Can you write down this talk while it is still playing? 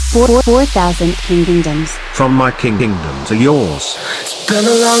4,000 Kingdoms. From my kingdom to yours. It's been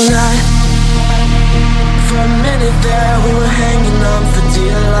a long night. For a minute there, we were hanging on for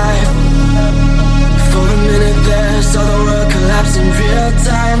dear life. For a minute there, saw the world collapse in real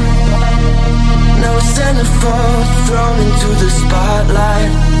time. Now we're centerfold, thrown into the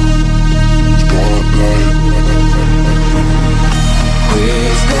spotlight.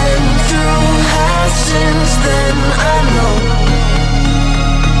 We've been through hell since then, I know.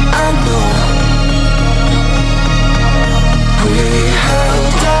 We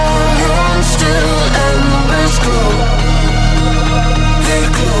held our own, still embers glow. They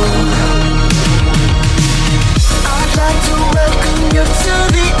glow. I'd like to welcome you to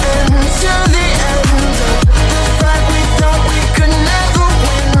the end, to the end of the fight we thought we could never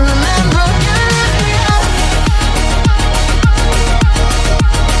win. Remember, you left me up.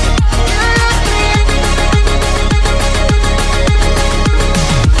 You left me.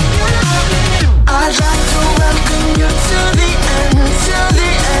 I'd like to welcome you to the end, to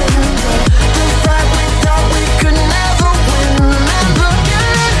the end of the fight we thought we could never win. Remember, you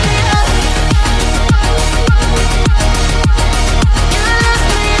left me up.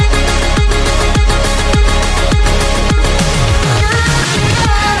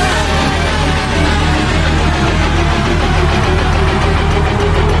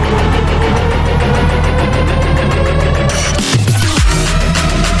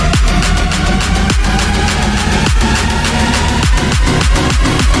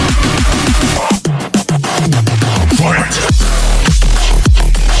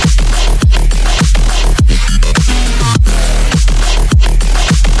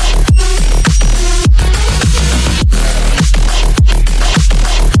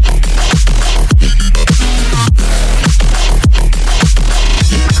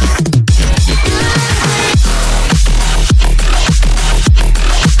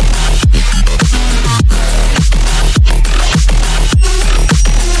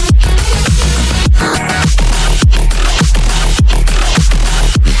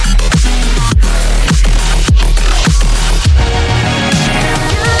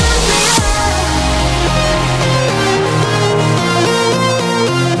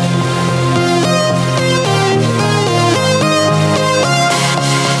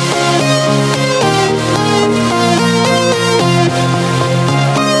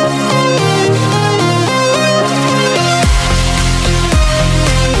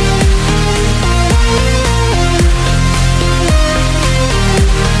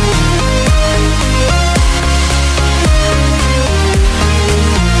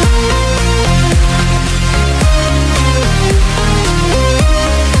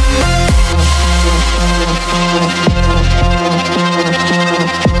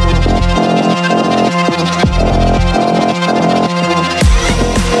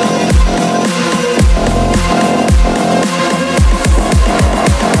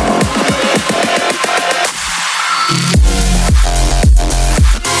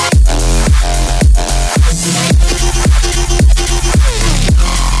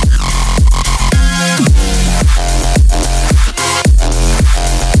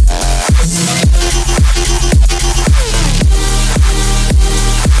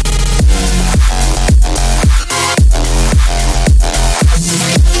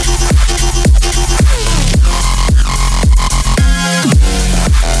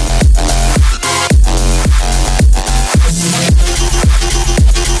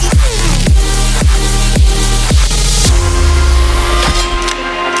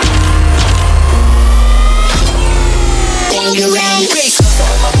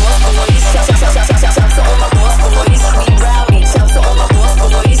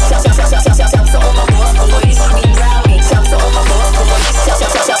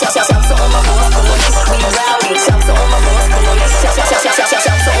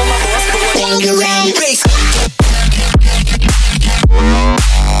 You left me.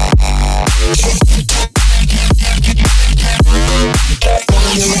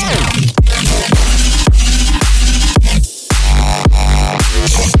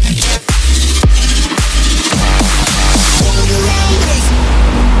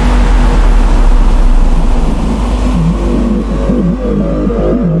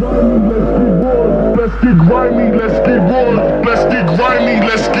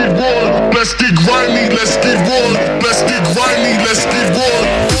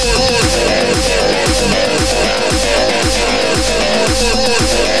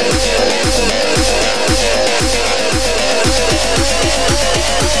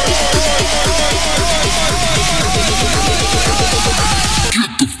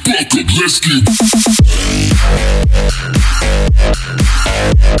 Let's get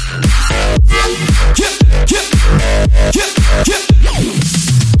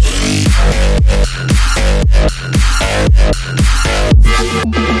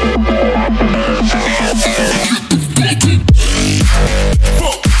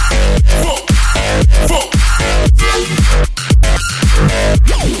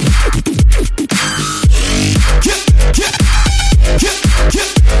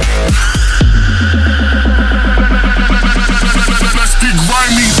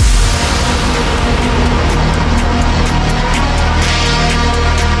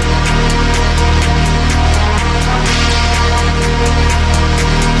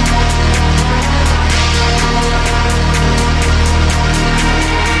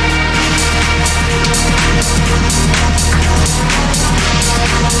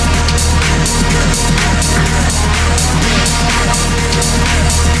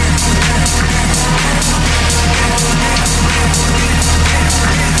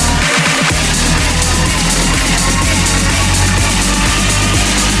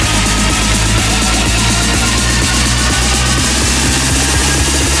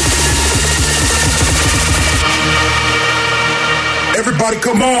Everybody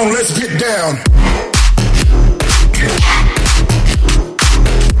come on, let's get down.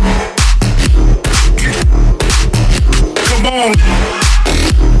 Come on.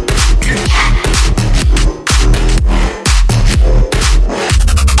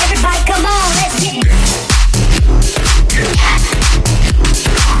 Everybody come on, let's get down.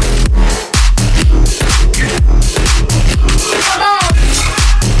 Come on.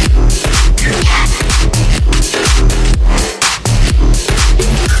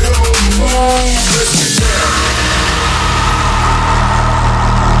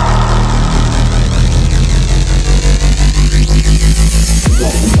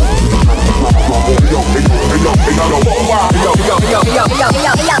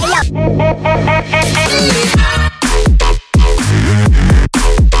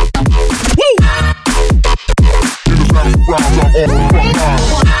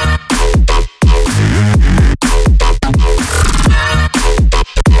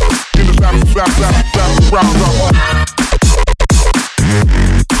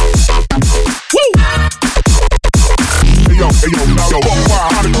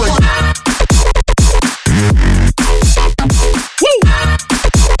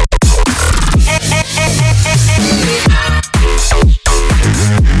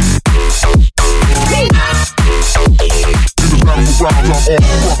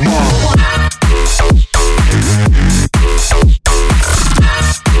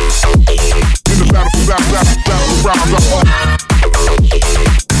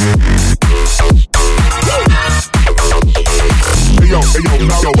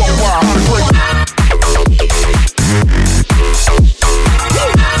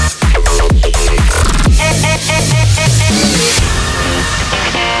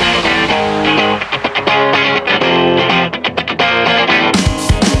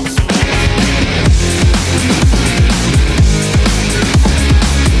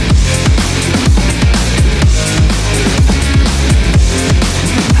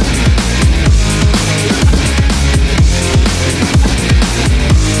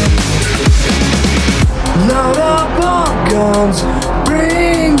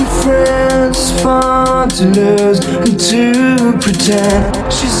 Bring your friends, it's fun to lose and to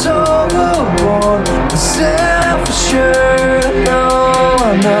pretend. She's overboard and self-assured. No, I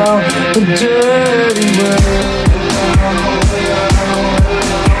know the dirty word.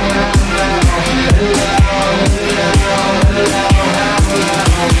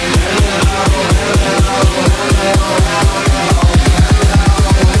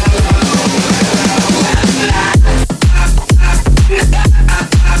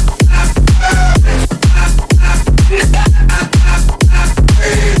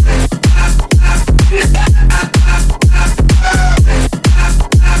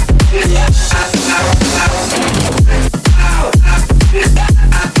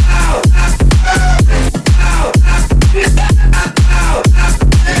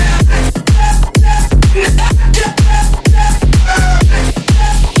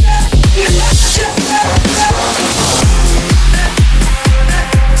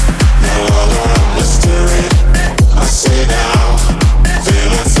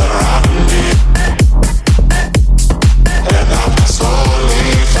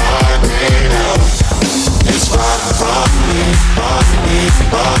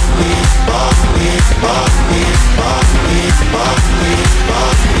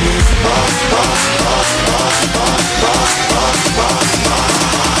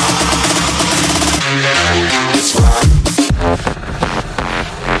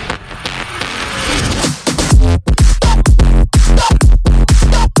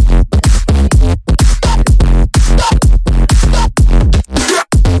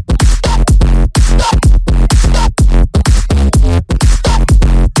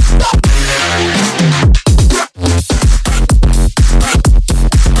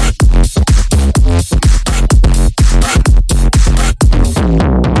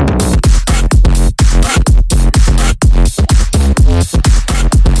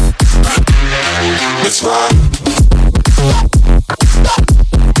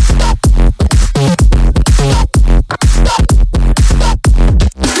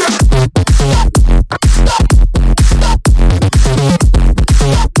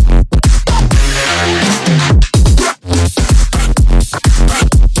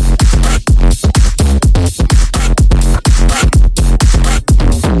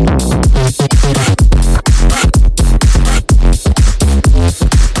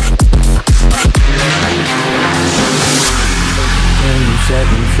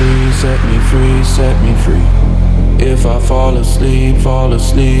 if I fall asleep, fall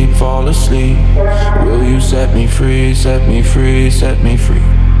asleep, fall asleep? Will you set me free, set me free, set me free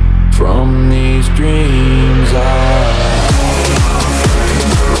from these dreams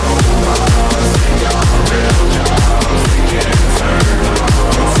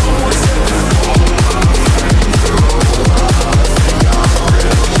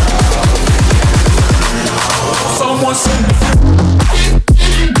Someone send me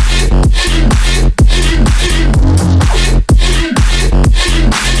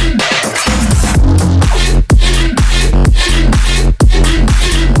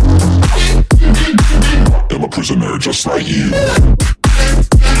prisoner just like you.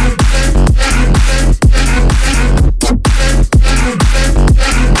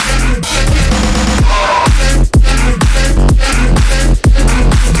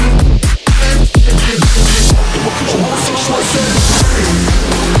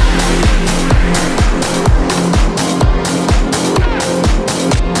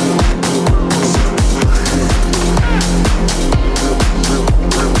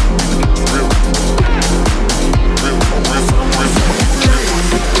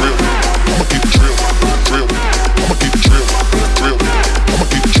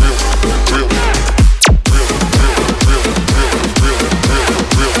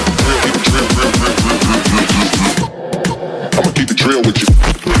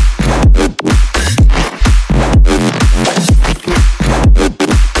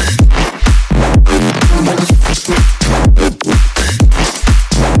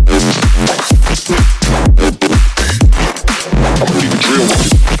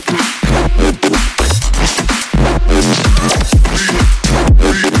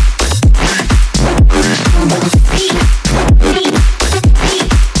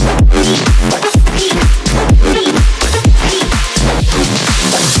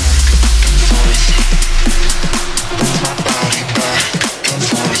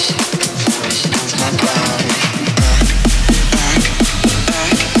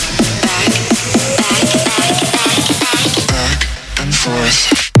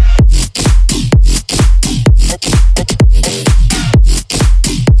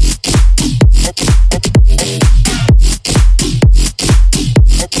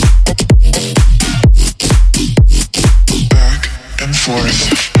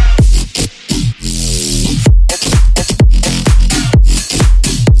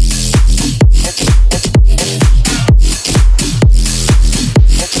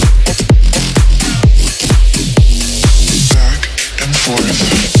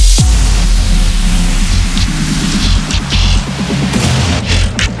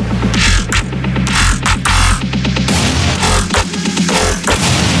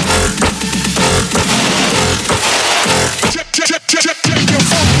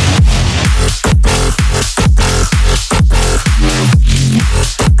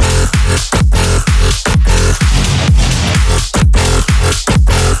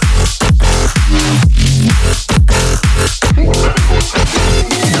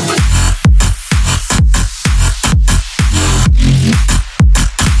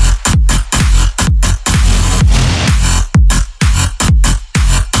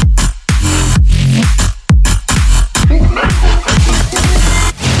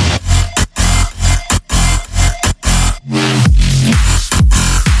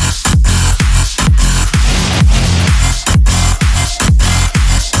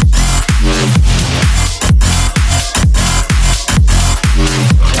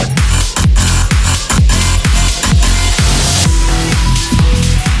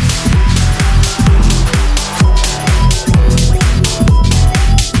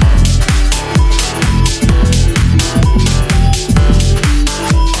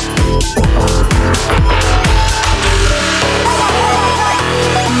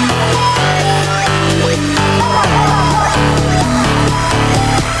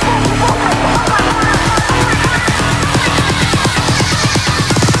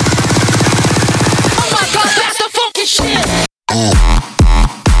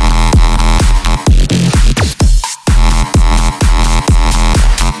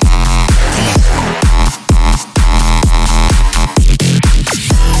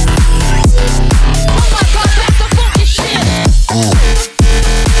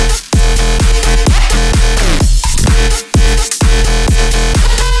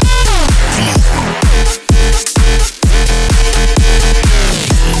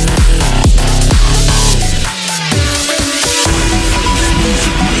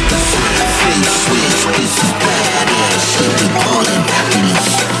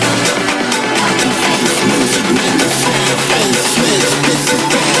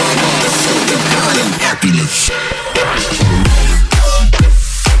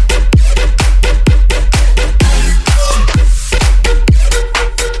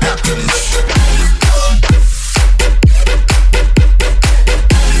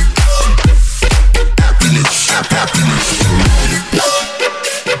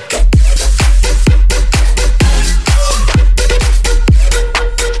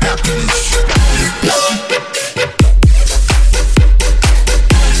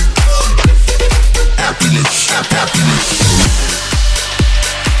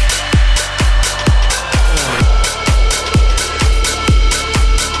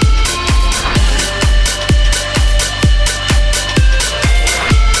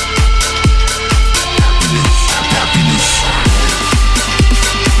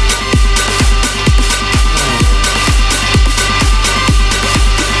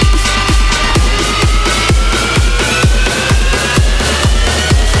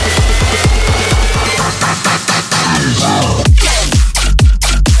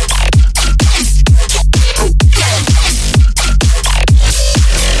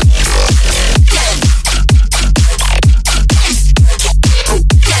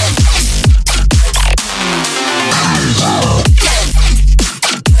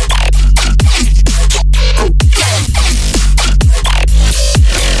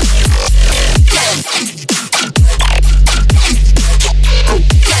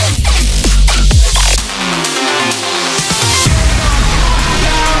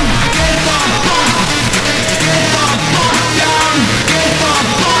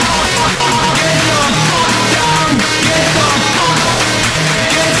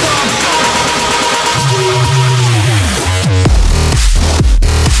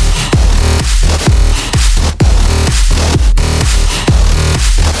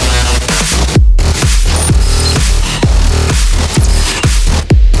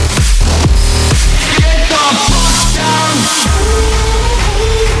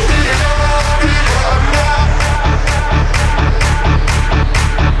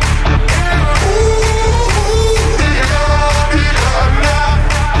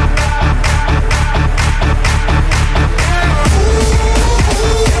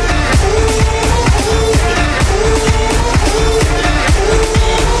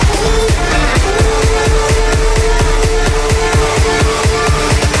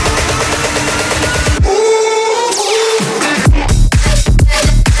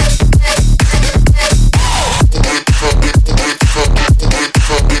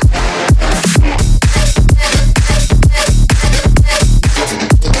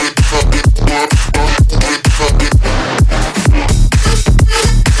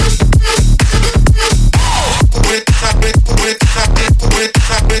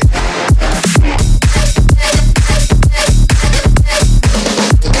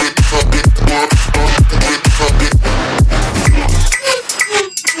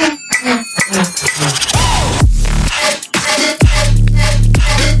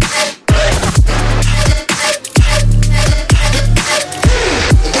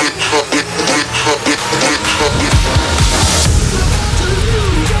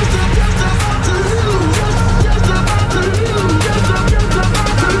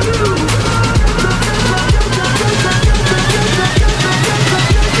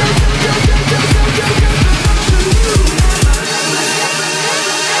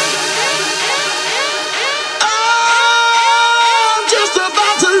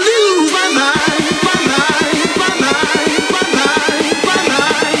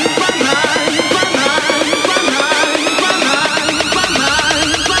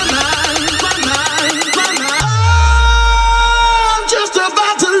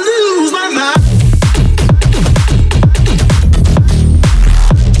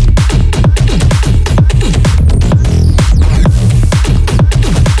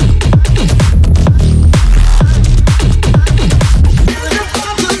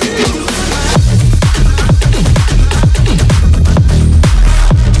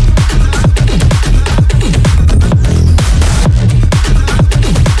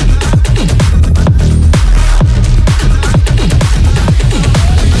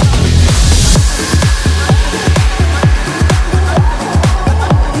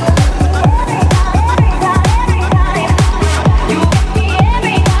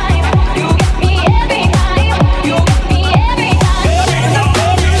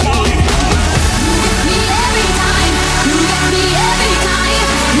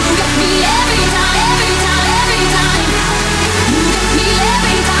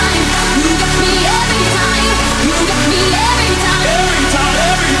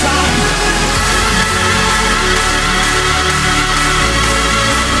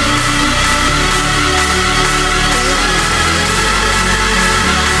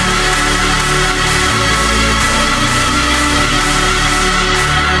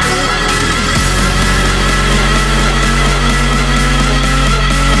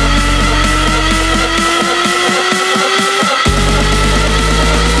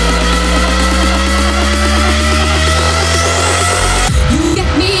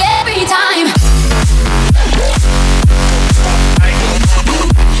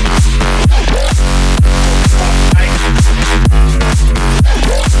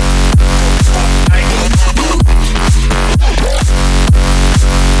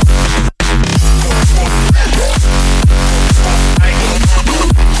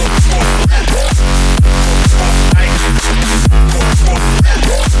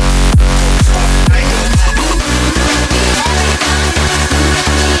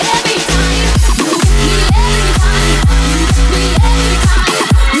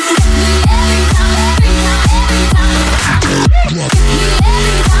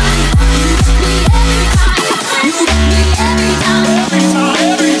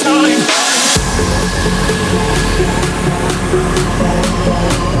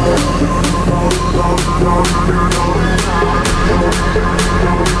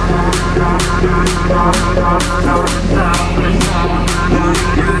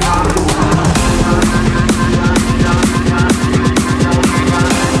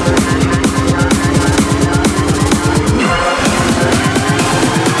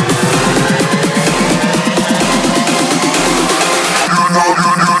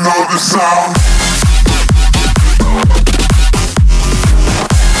 you know the sound.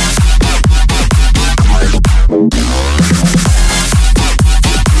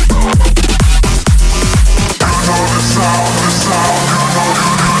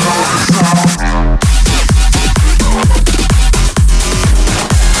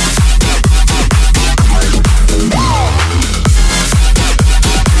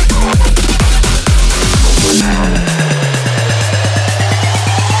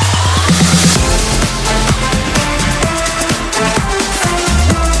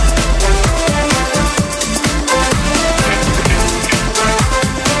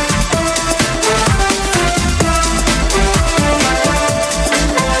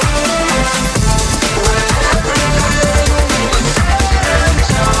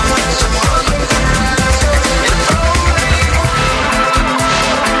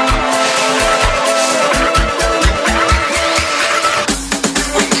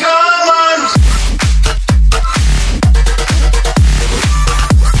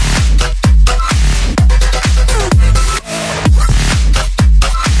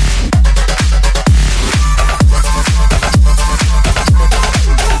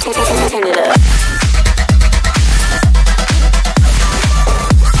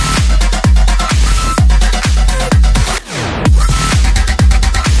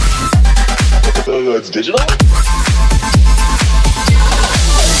 It's digital?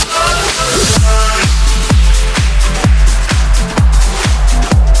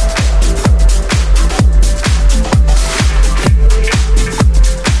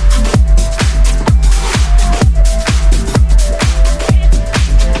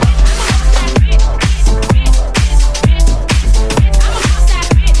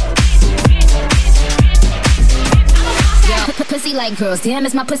 Pussy like girls, damn,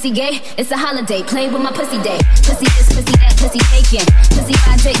 is my pussy gay? It's a holiday, play with my pussy day. Pussy this, pussy that, pussy taken. Pussy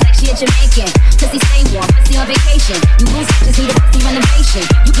by dick like she a Jamaican. Pussy stay warm, pussy on vacation. You lose, just need a pussy renovation.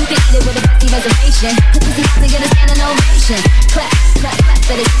 You can eat it with a pussy reservation. Pussy to get a standing ovation. Clap, clap, clap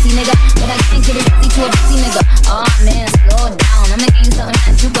for this pussy nigga. But I can't get a pussy to a pussy nigga. Oh man, slow down. I'ma give you something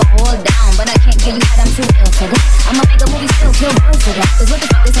that you can hold down. But I can't give you that, I'm too ill for that. I'ma make a movie still, kill birds for that. Cause what the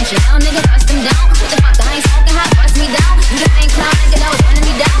fuck, this ain't shit down, nigga, bust them down. What the fuck, I ain't smoking hot, bust me down. You just ain't clown, nigga, that was running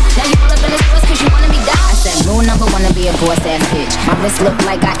me down. Now you pull up in this bus cause you wanted me down. I said, rule number one to be a boss ass bitch. My wrist look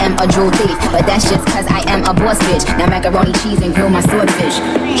like I am a jewel thief, but that's just cause I am a boss bitch. Now macaroni, cheese, and grill my swordfish.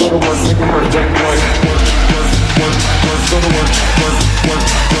 Go to work, nigga, work, work, work, work, work, work, go to work, work, work,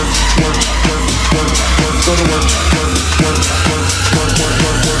 work, work, work, work, work, go to work, work, work, work, work, work,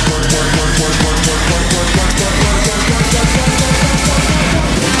 work, work, work, work, work, work, work,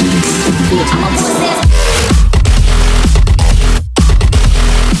 bitch, I'm a boss ass.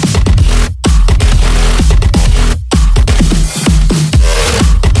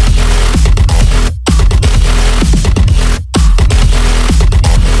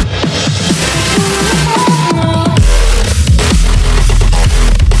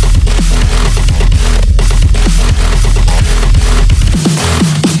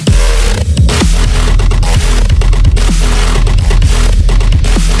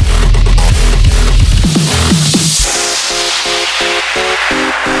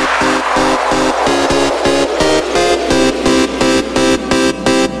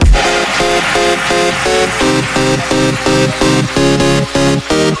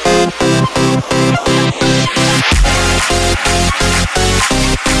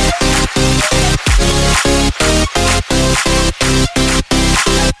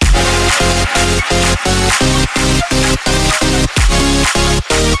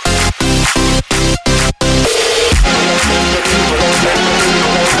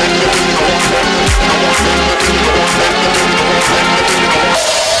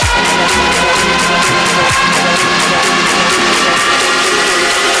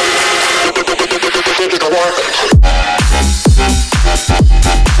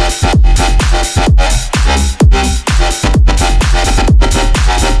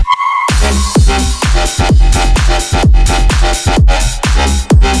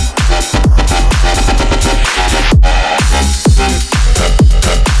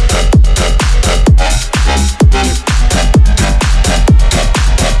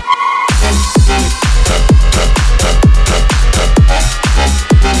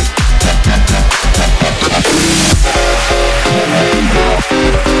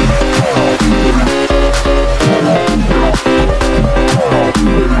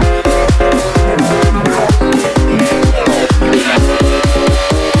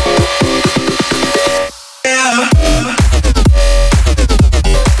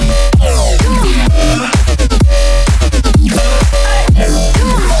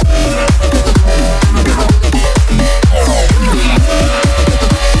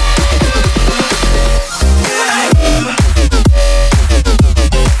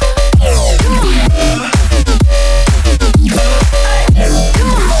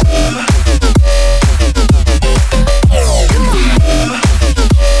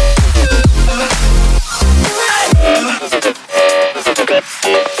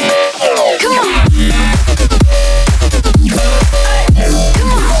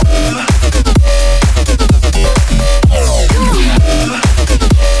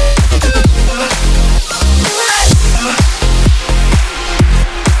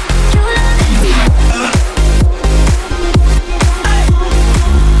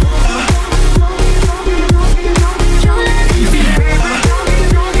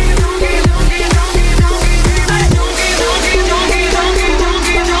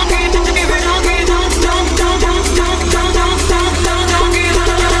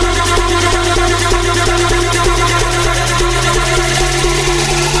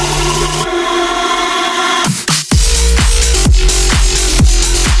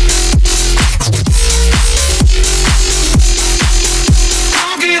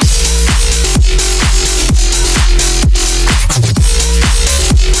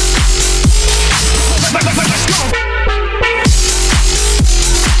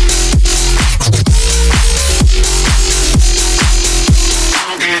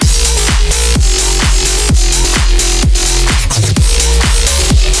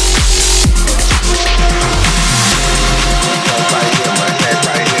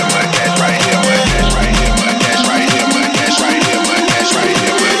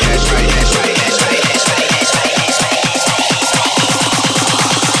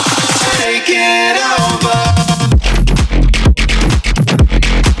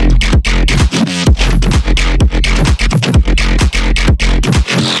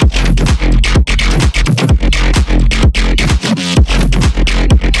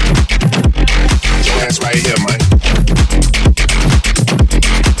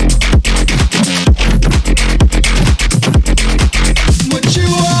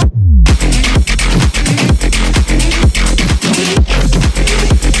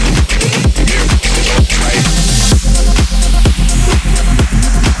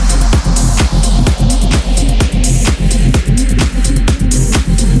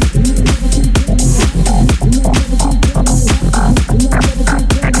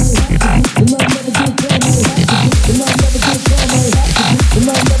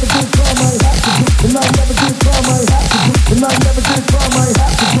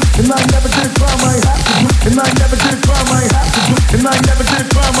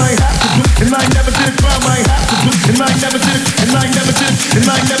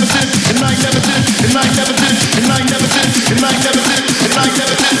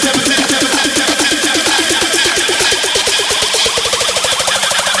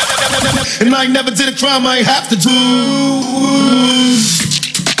 I ain't never did a crime I ain't have to do.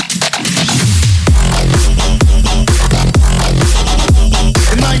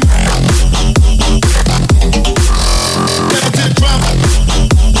 And I never did a crime.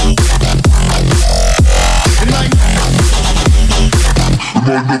 And I never did a crime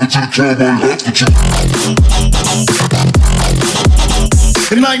I ain't have to do.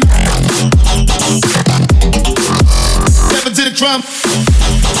 And I never did a crime.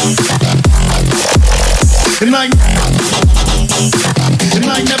 And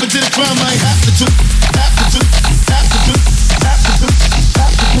I never did a crime I ain't have to do.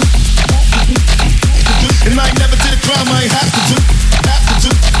 And I never did a crime I ain't have to do.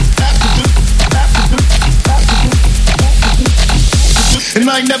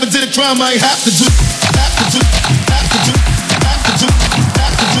 And I never did a crime I ain't have to do.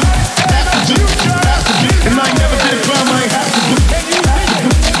 And I never did a crime I ain't have to do.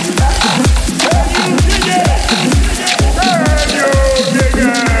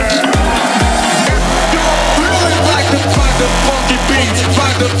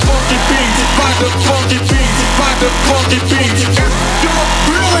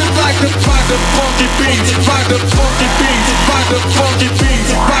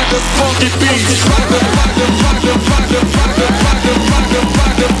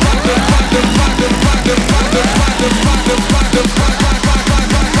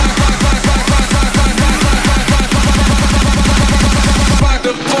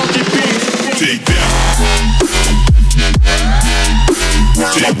 Take that.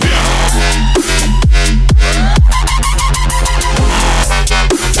 Take that.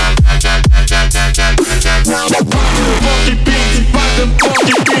 Funky beats,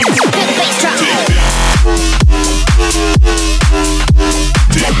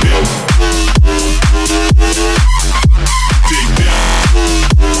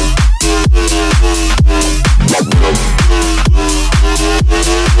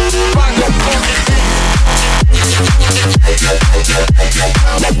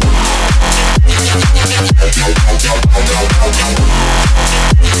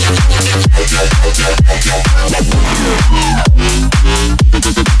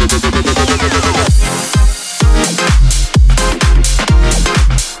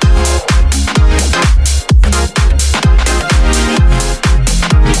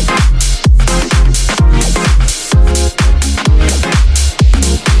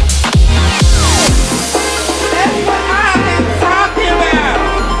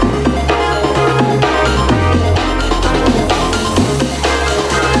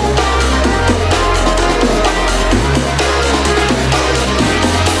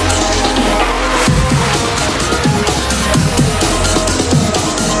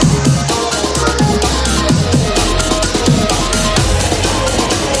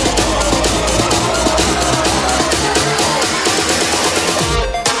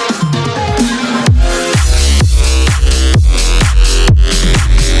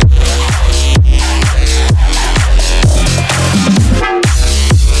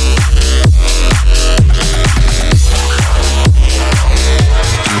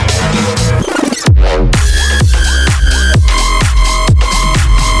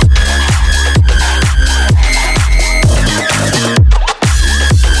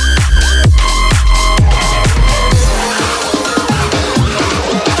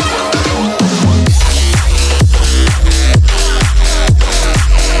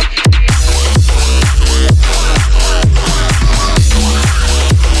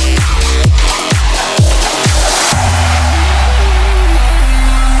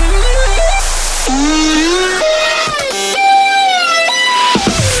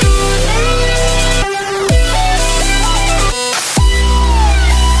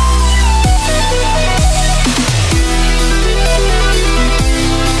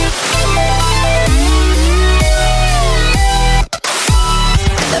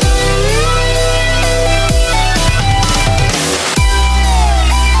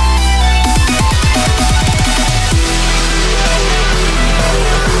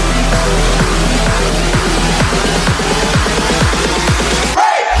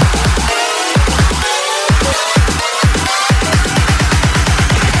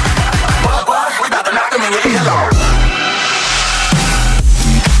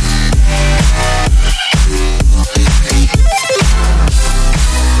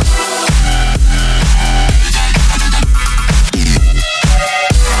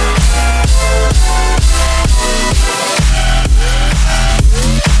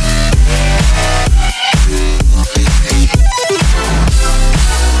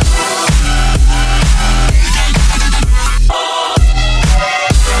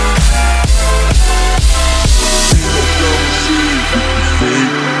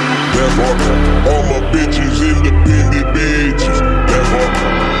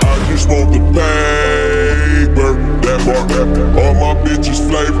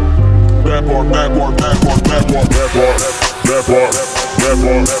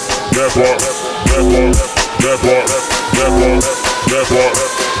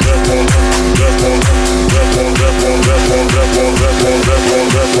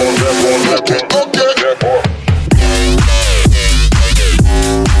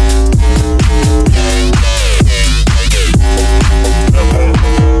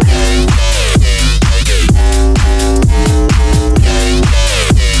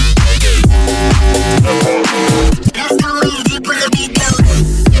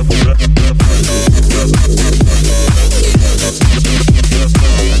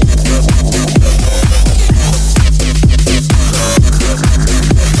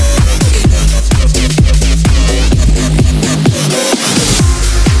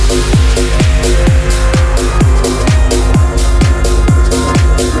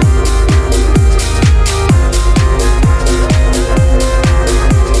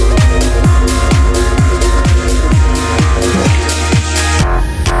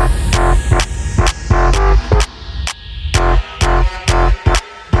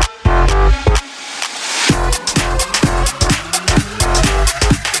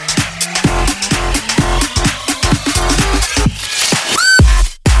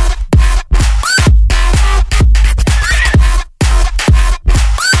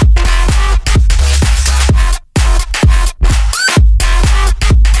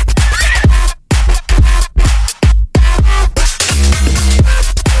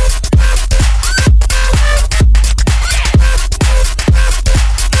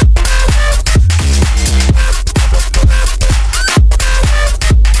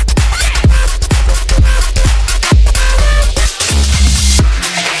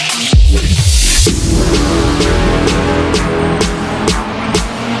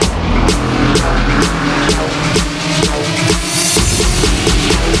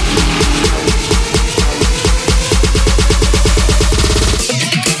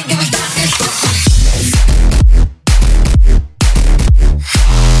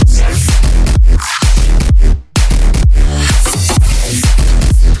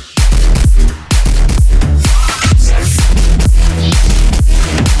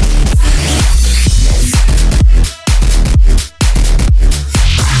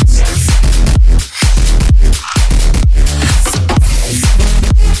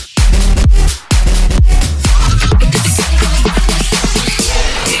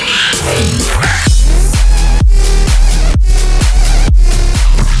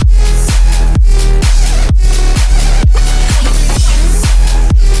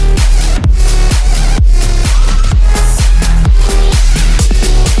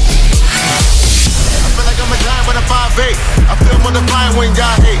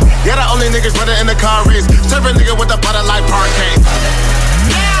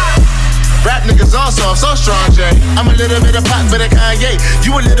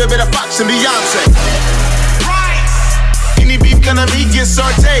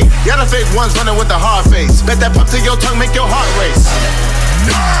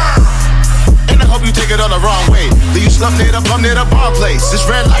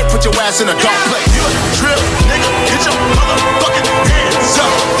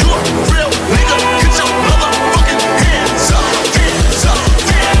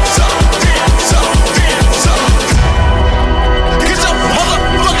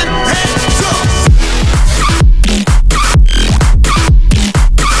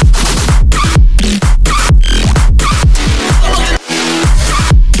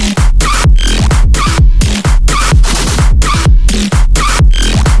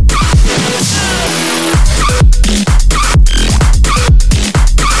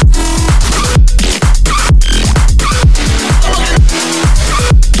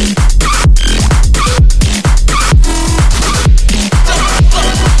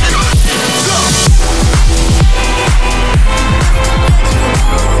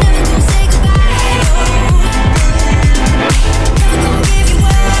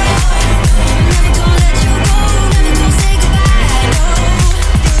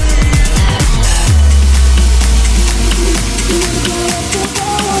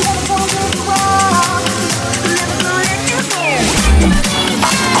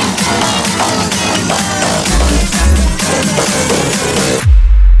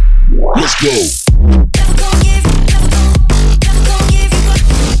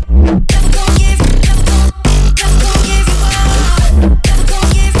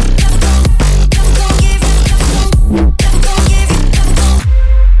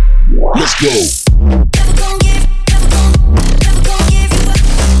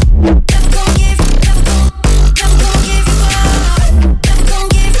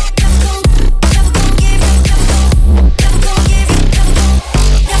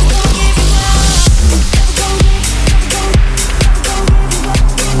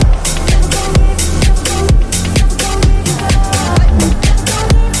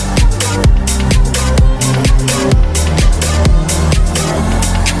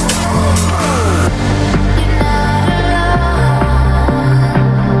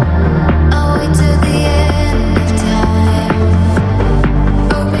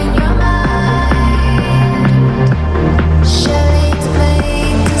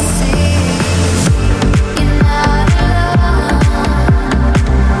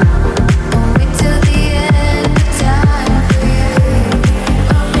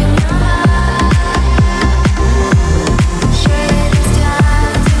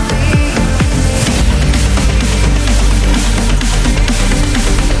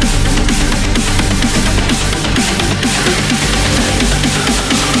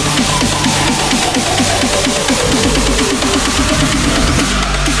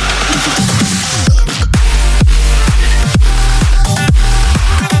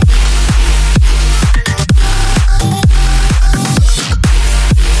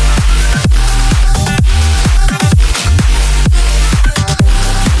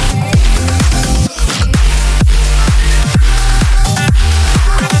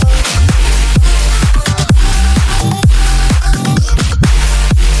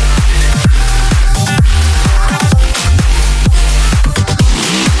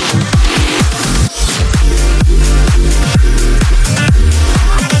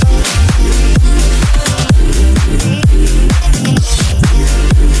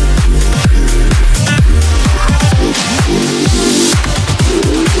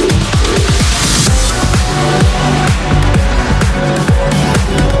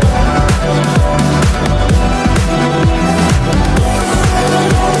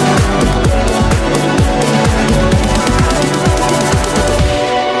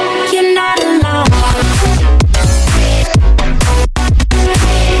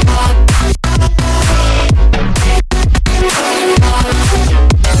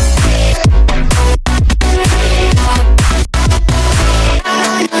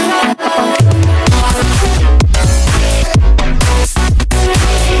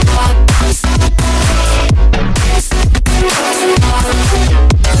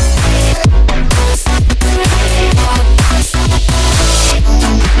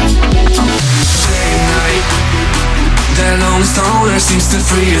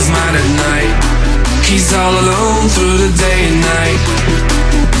 free his mind at night. He's all alone through the day and night.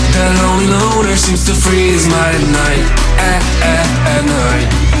 That lonely loner seems to free his mind at night. At night,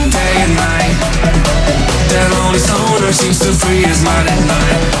 day and night. That lonely stoner seems to free his mind at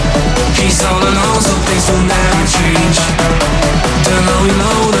night. He's all alone, so things will never change. That lonely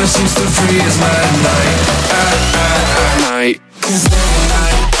loner seems to free his mind at night. At night.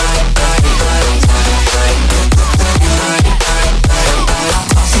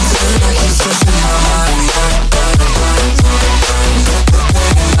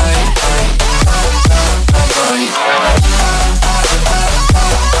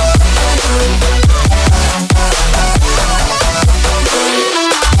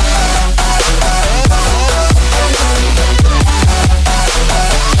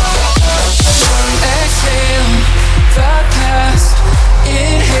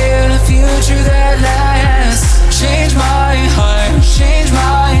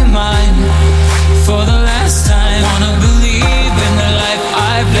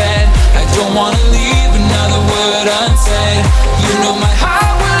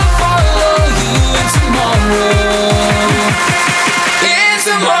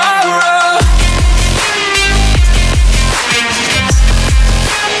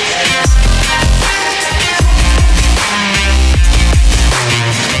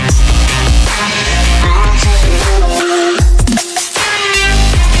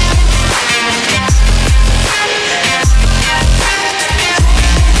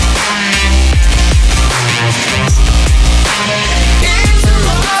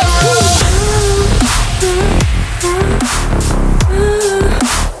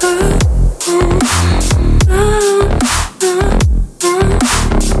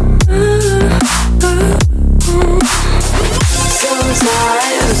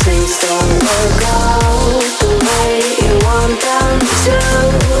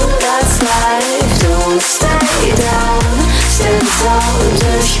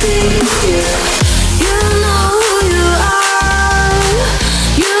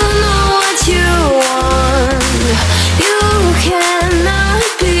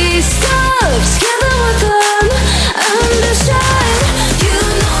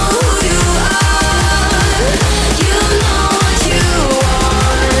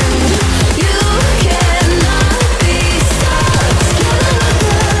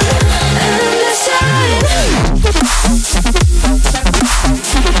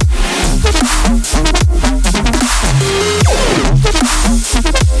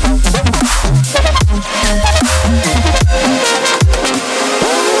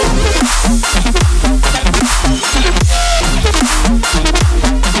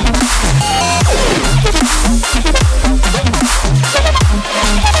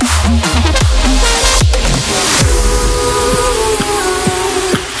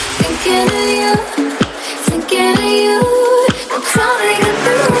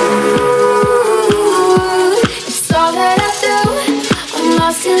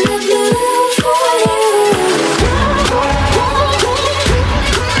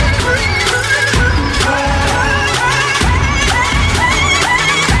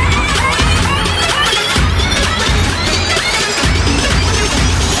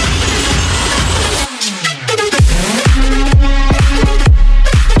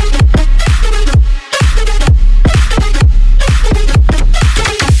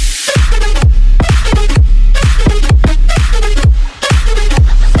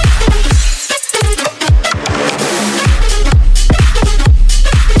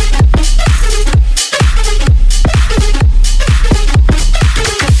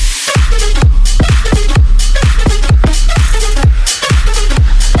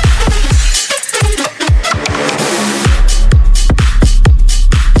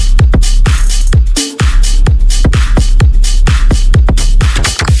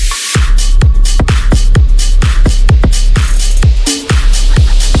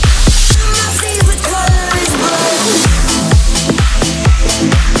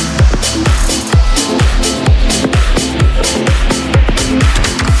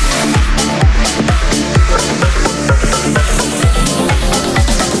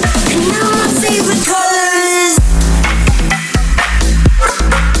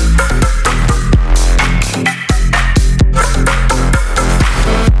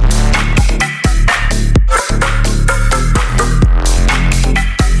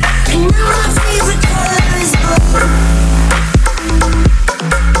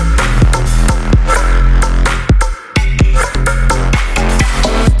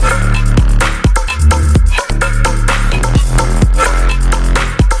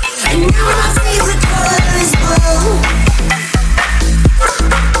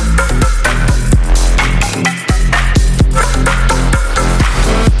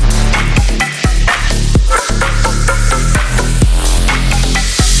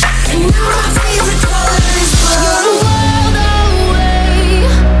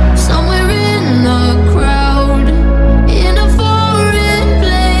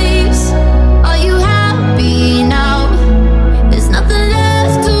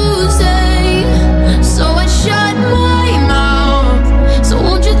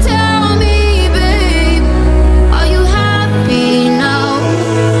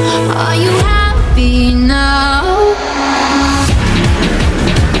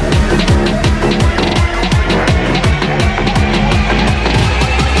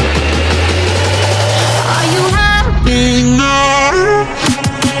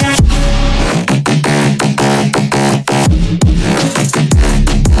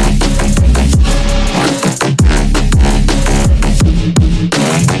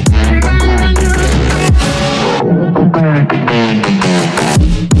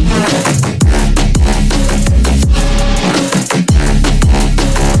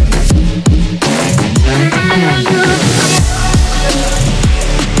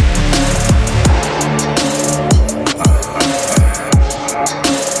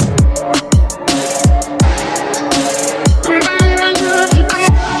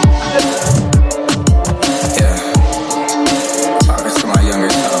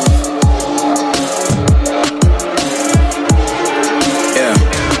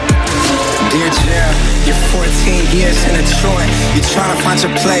 trying to find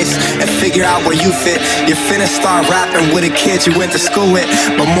your place and figure out where you fit. You're finna start rapping with a kid you went to school with,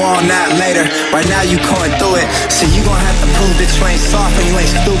 but more on that later. Right now you going through it, so you gon' have to prove that you ain't soft and you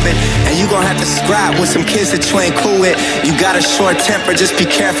ain't stupid. And you gon' have to scrap with some kids that you ain't cool with. You got a short temper, just be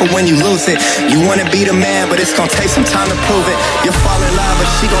careful when you lose it. You wanna be the man, but it's gon' take some time to prove it. You'll fall in love, but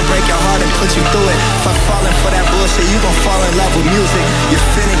she gon' break your heart and put you through it. Fuck falling for that bullshit, you gon' fall in love with music. You're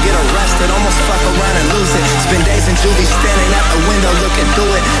finna get arrested, almost fuck around and lose it. Spend days in juvie standing at the window looking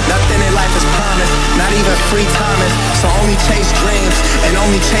through it. Nothing in life is promised, not even free time is. So only chase dreams and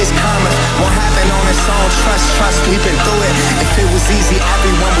only chase commas. Won't happen on its own, trust, we've been through it. If it was easy,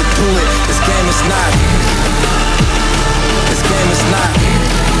 everyone would do it. This game is not. This game is not.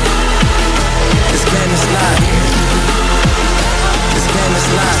 This game is not. This game is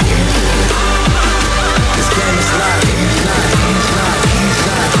not. This game is not.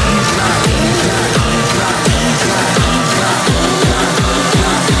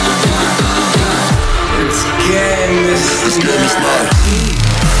 This game is not.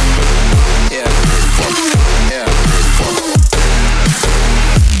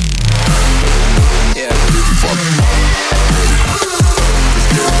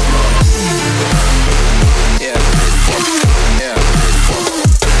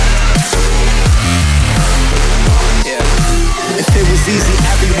 If it was easy,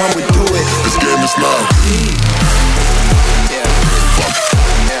 everyone would do it. This game is not.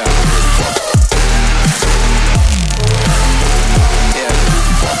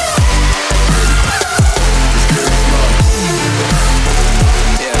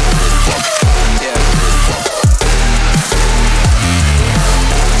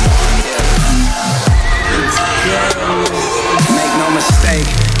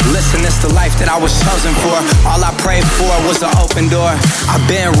 Listen, it's the life that I was chosen for. All I prayed for was an open door. I've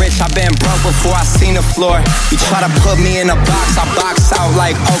been rich, I've been broke before I seen the floor. You try to put me in a box, I box out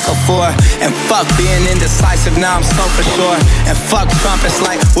like Okafor. And fuck being indecisive, now I'm so for sure. And fuck Trump, it's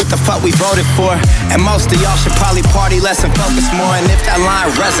like, what the fuck we voted for? And most of y'all should probably party less and focus more. And if that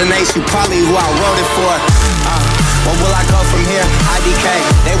line resonates, you probably who I wrote it for. Where will I go from here? IDK,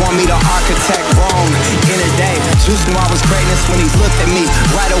 they want me to architect Rome in a day. Juice knew I was greatness when he looked at me.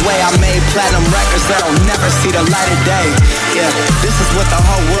 Right away I made platinum records that'll never see the light of day. Yeah, this is what the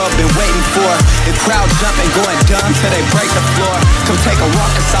whole world been waiting for. The crowd jumping, going dumb till they break the floor. Come take a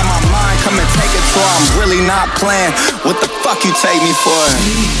walk inside my mind, come and take a tour. I'm really not playing. What the fuck you take me for?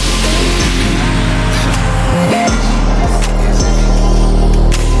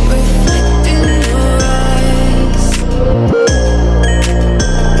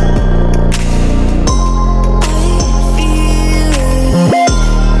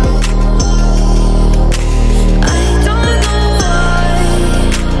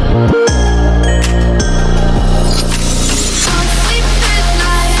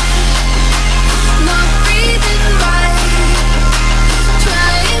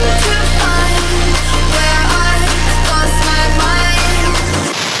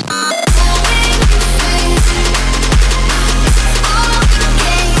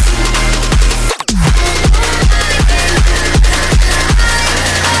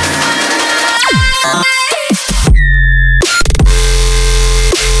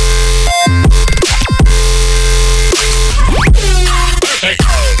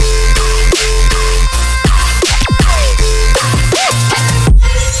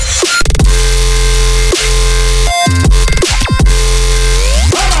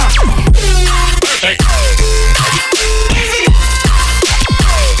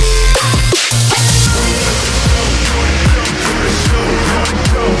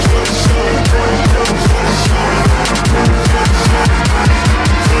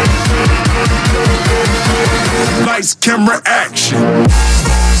 Camera action.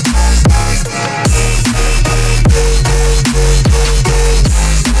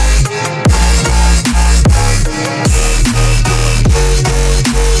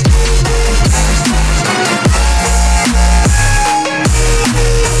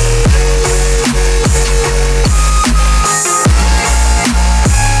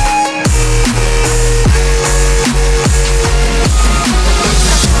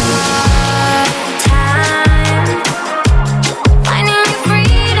 Time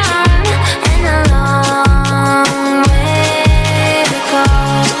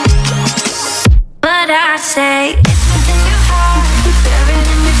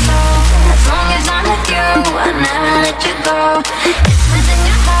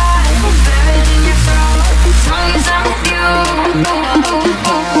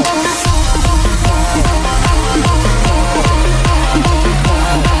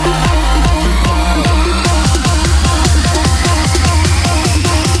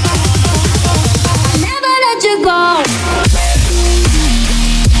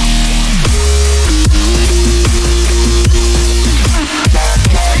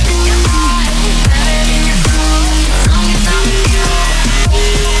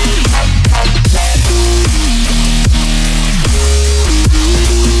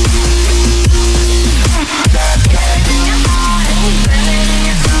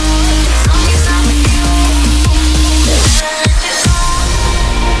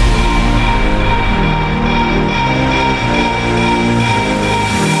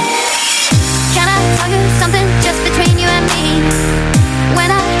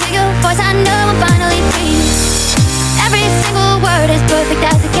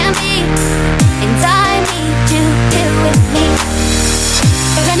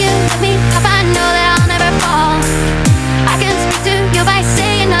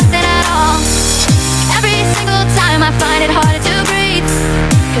I find it harder to breathe.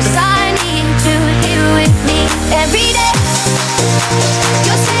 'Cause I need you here with me every day.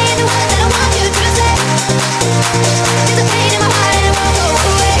 You're saying the words that I want you to say. There's a pain in my heart and it won't go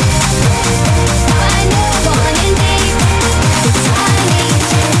away. I know I'm falling deep. 'Cause I need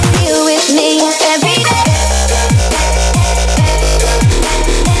you here with me every day.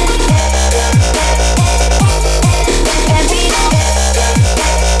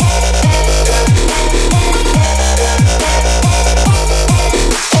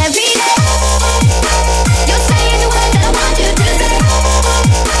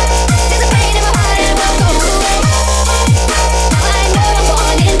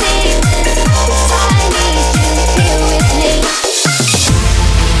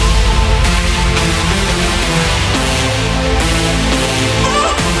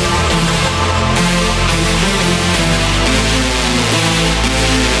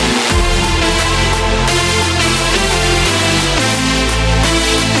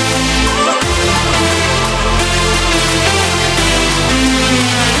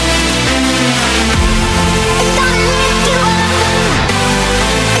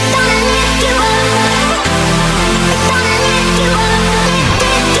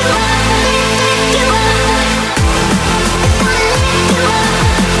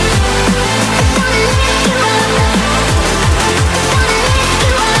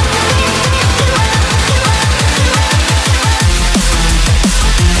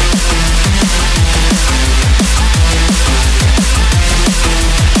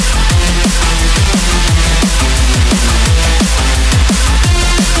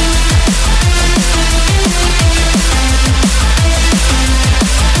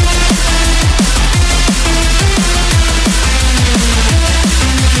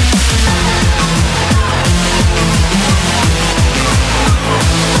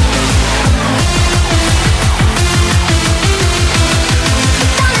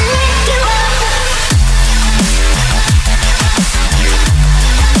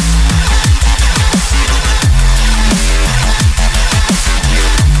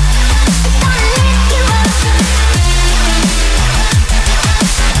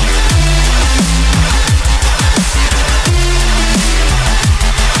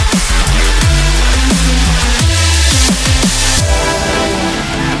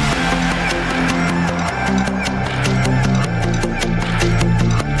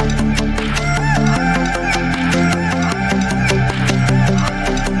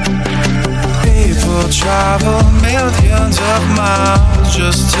 Travel millions of miles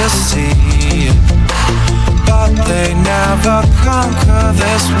just to see you, but they never conquer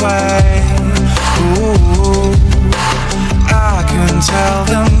this way. Ooh, I can tell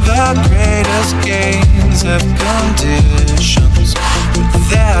them the greatest gains have conditions, but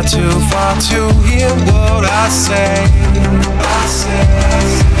they're too far to hear what I say.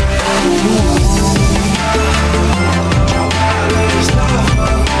 Ooh.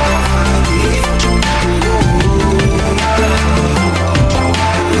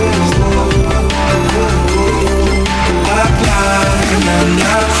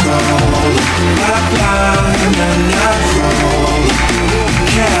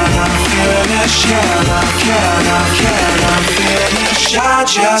 Can I finish? I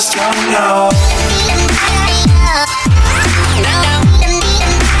just don't know.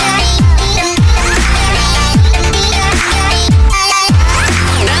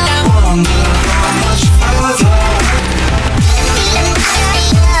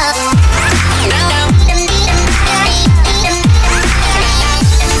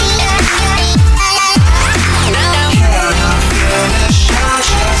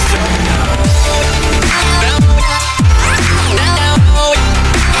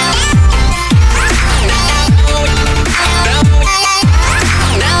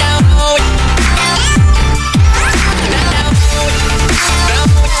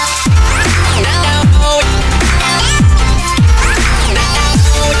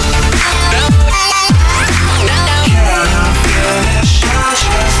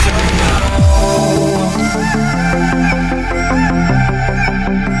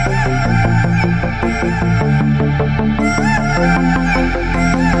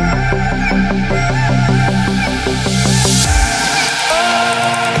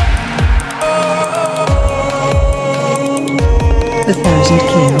 The 4,000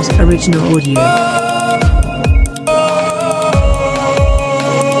 Kings original audio.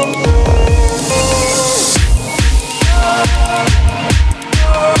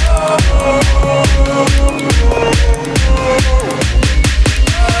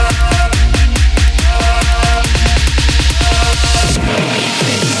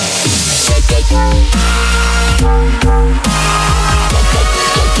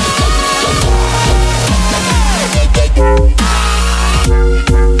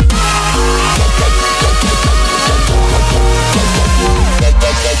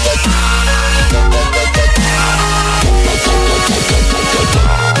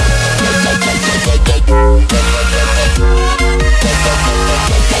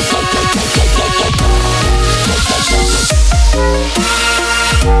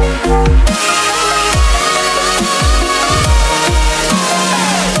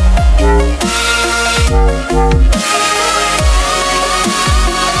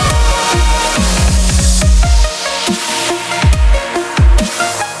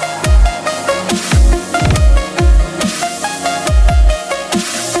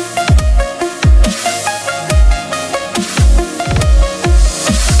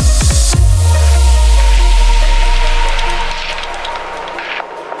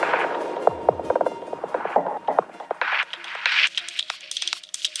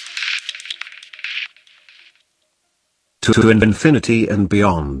 to infinity and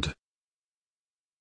beyond.